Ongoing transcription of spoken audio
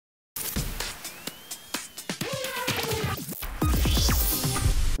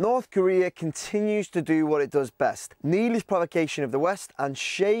North Korea continues to do what it does best. Needless provocation of the West and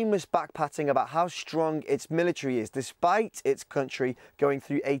shameless backpatting about how strong its military is, despite its country going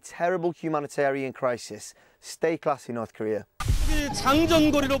through a terrible humanitarian crisis. Stay classy, North Korea.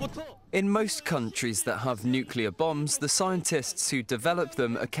 In most countries that have nuclear bombs, the scientists who develop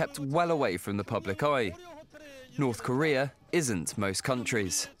them are kept well away from the public eye. North Korea isn't most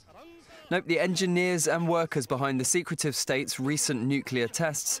countries. Nope, the engineers and workers behind the secretive state's recent nuclear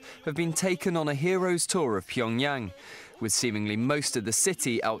tests have been taken on a hero's tour of Pyongyang, with seemingly most of the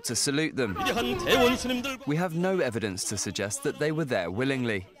city out to salute them. We have no evidence to suggest that they were there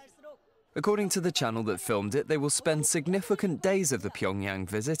willingly. According to the channel that filmed it, they will spend significant days of the Pyongyang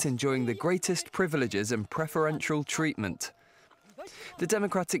visit enjoying the greatest privileges and preferential treatment. The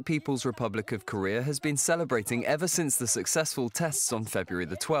Democratic People's Republic of Korea has been celebrating ever since the successful tests on February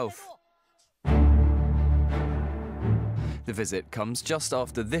the 12th. The visit comes just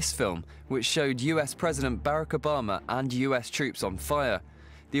after this film, which showed US President Barack Obama and US troops on fire.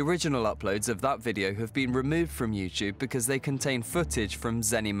 The original uploads of that video have been removed from YouTube because they contain footage from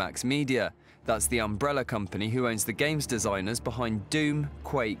ZeniMax Media. That's the umbrella company who owns the games designers behind Doom,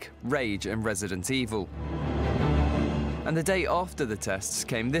 Quake, Rage and Resident Evil. And the day after the tests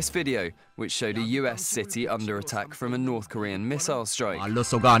came this video, which showed a US city under attack from a North Korean missile strike.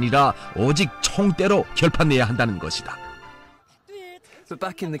 말로서가 아니라 오직 총대로 결판내야 한다는 것이다. But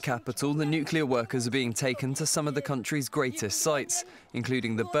back in the capital, the nuclear workers are being taken to some of the country's greatest sites,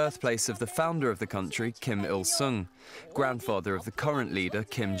 including the birthplace of the founder of the country, Kim Il-sung, grandfather of the current leader,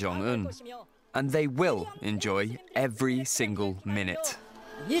 Kim Jong-un. And they will enjoy every single minute.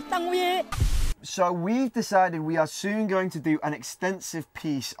 So we've decided we are soon going to do an extensive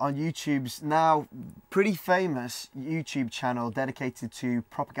piece on YouTube's now pretty famous YouTube channel dedicated to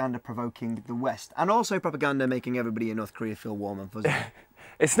propaganda provoking the West and also propaganda making everybody in North Korea feel warm and fuzzy.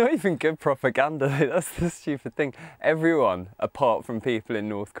 It's not even good propaganda, that's the stupid thing. Everyone, apart from people in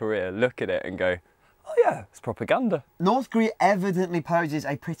North Korea, look at it and go, oh yeah, it's propaganda. North Korea evidently poses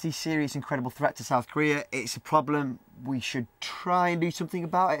a pretty serious, incredible threat to South Korea. It's a problem. We should try and do something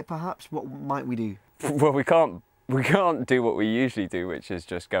about it, perhaps. What might we do? Well, we can't do what we usually do, which is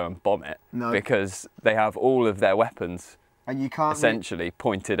just go and bomb it. No. Because they have all of their weapons and you can't essentially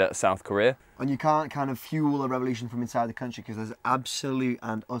pointed at South Korea. And you can't kind of fuel a revolution from inside the country because there's absolute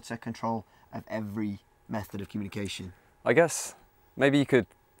and utter control of every method of communication. I guess maybe you could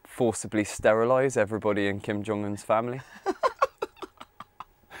forcibly sterilise everybody in Kim Jong-un's family.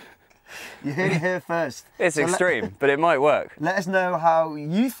 You heard it here first. It's so extreme, but it might work. Let us know how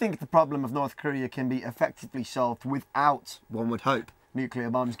you think the problem of North Korea can be effectively solved without, one would hope, nuclear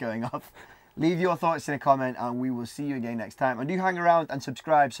bombs going off. Leave your thoughts in a comment and we will see you again next time. And do hang around and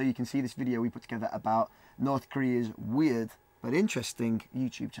subscribe so you can see this video we put together about North Korea's weird but interesting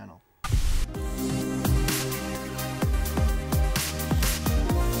YouTube channel.